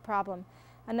diarrheal problem.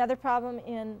 Another problem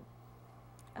in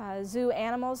zoo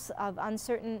animals of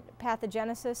uncertain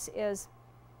pathogenesis is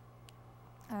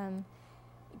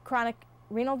chronic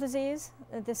renal disease.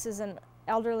 This is an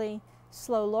elderly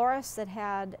slow loris that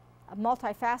had a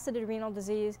multifaceted renal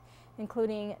disease,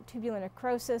 including tubular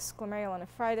necrosis,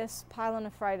 glomerulonephritis,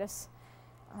 pyelonephritis,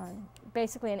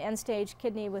 basically an end-stage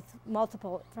kidney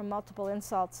from multiple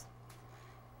insults.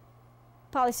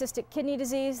 Polycystic kidney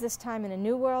disease, this time in a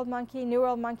New World monkey. New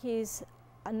World monkeys,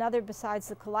 another besides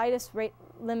the colitis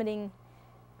rate-limiting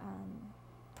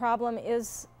problem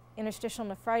is interstitial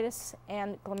nephritis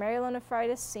and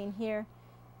glomerulonephritis, seen here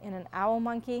in an owl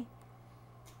monkey.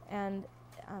 And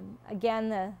again,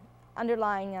 the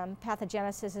underlying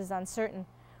pathogenesis is uncertain.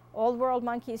 Old World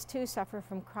monkeys, too, suffer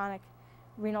from chronic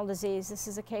renal disease. This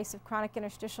is a case of chronic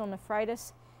interstitial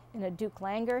nephritis in a Duke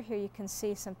Langer. Here you can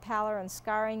see some pallor and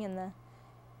scarring in the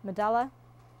medulla.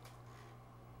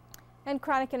 And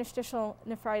chronic interstitial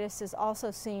nephritis is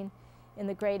also seen in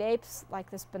the great apes,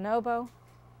 like this bonobo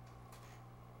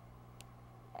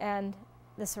and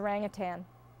this orangutan.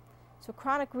 So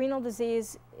chronic renal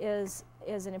disease is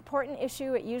an important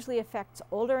issue. It usually affects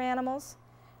older animals,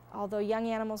 although young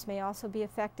animals may also be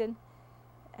affected.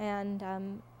 And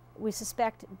we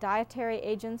suspect dietary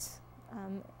agents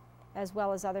as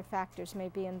well as other factors may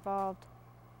be involved.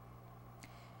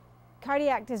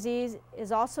 Cardiac disease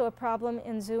is also a problem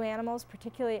in zoo animals,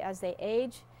 particularly as they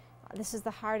age. This is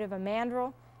the heart of a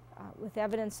mandrill with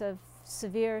evidence of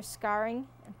severe scarring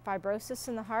and fibrosis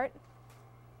in the heart.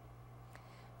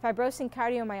 Fibrosing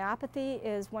cardiomyopathy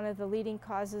is one of the leading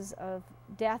causes of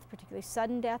death, particularly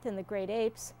sudden death in the great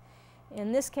apes.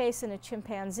 In this case, in a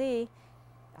chimpanzee,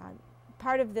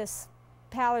 part of this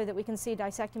pallor that we can see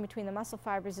dissecting between the muscle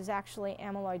fibers is actually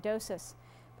amyloidosis.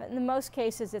 But in most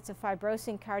cases, it's a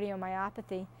fibrosing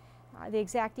cardiomyopathy. The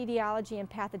exact etiology and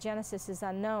pathogenesis is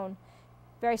unknown.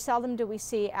 Very seldom do we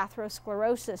see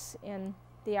atherosclerosis in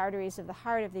the arteries of the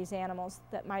heart of these animals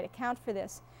that might account for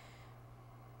this.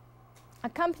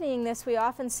 Accompanying this, we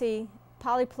often see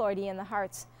polyploidy in the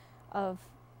hearts of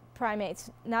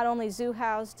primates, not only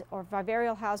zoo-housed or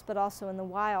vivarial-housed, but also in the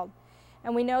wild.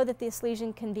 And we know that this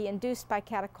lesion can be induced by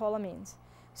catecholamines.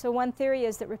 So one theory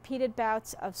is that repeated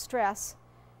bouts of stress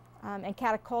and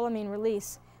catecholamine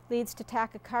release leads to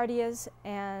tachycardias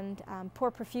and poor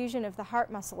perfusion of the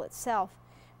heart muscle itself,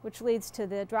 which leads to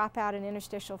the dropout in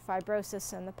interstitial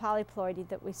fibrosis and the polyploidy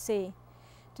that we see.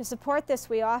 To support this,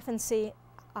 we often see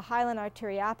a hyaline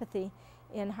arteriopathy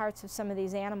in hearts of some of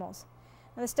these animals.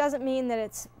 Now, this doesn't mean that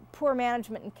it's poor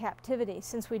management in captivity.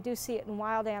 Since we do see it in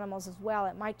wild animals as well,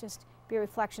 it might just be a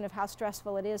reflection of how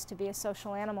stressful it is to be a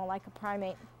social animal like a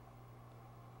primate.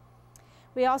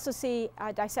 We also see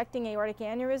dissecting aortic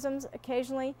aneurysms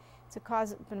occasionally. It's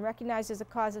been recognized as a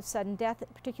cause of sudden death,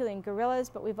 particularly in gorillas,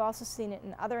 but we've also seen it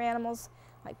in other animals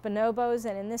like bonobos,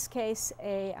 and in this case,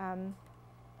 a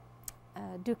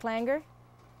Duke Langer.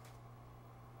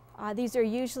 These are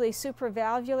usually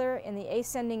supravalvular in the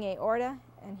ascending aorta,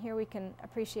 and here we can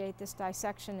appreciate this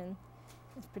dissection in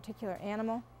this particular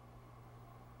animal.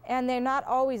 And they're not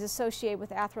always associated with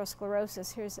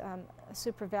atherosclerosis. Here's a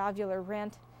supravalvular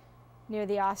rent near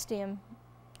the ostium.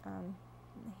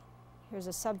 Here's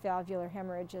a subvalvular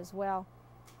hemorrhage as well.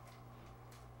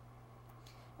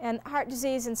 And heart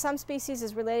disease in some species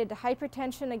is related to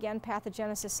hypertension. Again,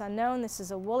 pathogenesis unknown. This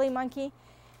is a woolly monkey,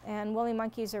 and woolly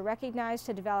monkeys are recognized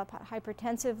to develop a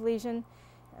hypertensive lesion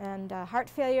and heart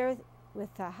failure with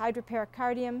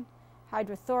hydropericardium,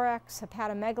 hydrothorax,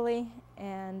 hepatomegaly,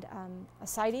 and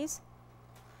ascites.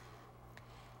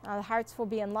 The hearts will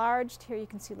be enlarged. Here you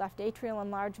can see left atrial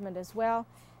enlargement as well,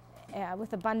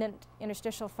 with abundant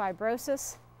interstitial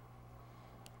fibrosis,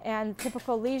 and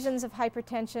typical lesions of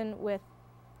hypertension with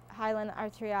hyaline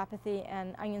arteriopathy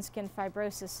and onion skin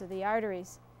fibrosis of the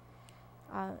arteries.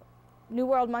 New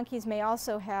World monkeys may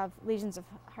also have lesions of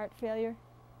heart failure.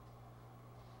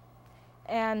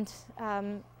 And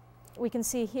we can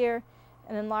see here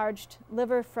an enlarged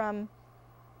liver from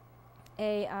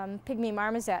a pygmy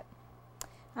marmoset.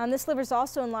 This liver is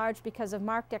also enlarged because of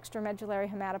marked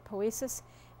extramedullary hematopoiesis,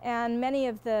 and many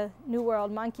of the New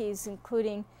World monkeys,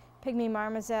 including pygmy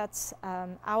marmosets,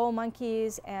 owl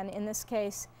monkeys, and in this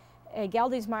case a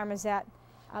Geldes marmoset,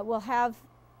 will have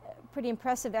pretty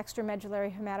impressive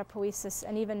extramedullary hematopoiesis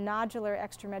and even nodular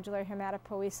extramedullary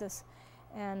hematopoiesis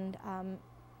and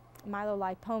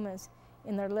myelolipomas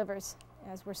in their livers,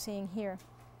 as we're seeing here.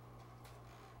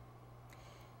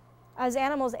 As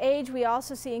animals age, we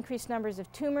also see increased numbers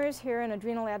of tumors, here an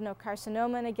adrenal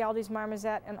adenocarcinoma in a Geldes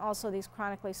marmoset, and also these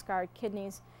chronically scarred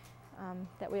kidneys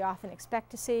that we often expect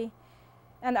to see.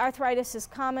 And arthritis is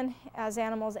common as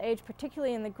animals age,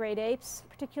 particularly in the great apes,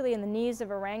 particularly in the knees of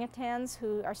orangutans,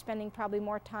 who are spending probably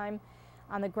more time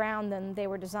on the ground than they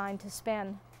were designed to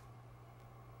spend.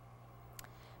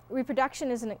 Reproduction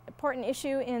is an important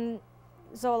issue in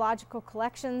zoological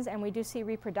collections, and we do see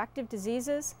reproductive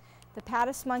diseases. The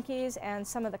patus monkeys and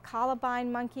some of the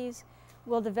colobine monkeys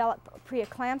will develop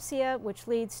preeclampsia, which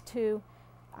leads to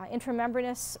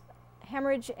intramembranous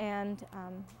hemorrhage and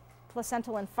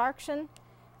placental infarction,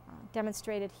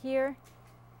 demonstrated here.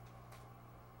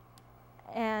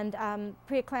 And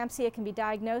preeclampsia can be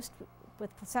diagnosed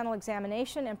with placental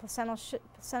examination, and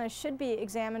placenta should be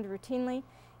examined routinely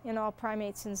in all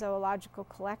primates in zoological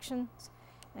collections.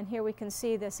 And here we can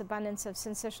see this abundance of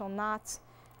syncytial knots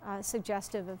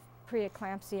suggestive of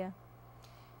preeclampsia.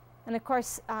 And of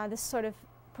course, this sort of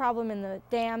problem in the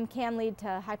dam can lead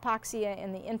to hypoxia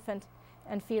in the infant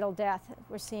and fetal death.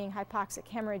 We're seeing hypoxic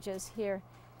hemorrhages here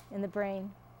in the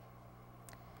brain.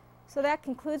 So that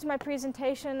concludes my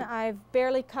presentation. I've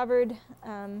barely covered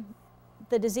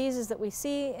the diseases that we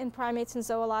see in primates in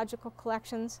zoological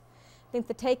collections. I think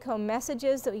the take-home message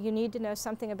is that you need to know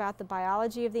something about the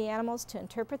biology of the animals to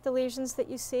interpret the lesions that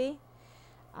you see.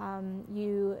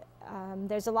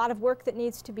 There's a lot of work that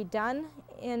needs to be done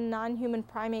in non-human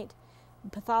primate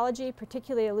pathology,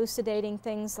 particularly elucidating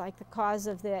things like the cause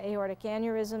of the aortic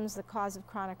aneurysms, the cause of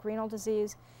chronic renal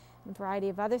disease, and a variety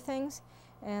of other things.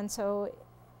 And so,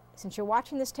 since you're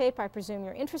watching this tape, I presume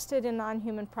you're interested in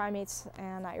non-human primates,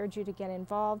 and I urge you to get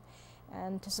involved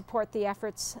and to support the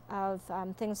efforts of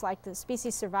things like the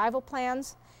species survival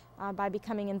plans by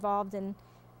becoming involved in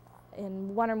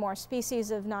one or more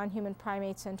species of non-human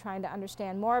primates and trying to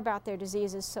understand more about their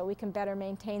diseases so we can better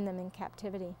maintain them in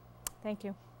captivity. Thank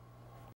you.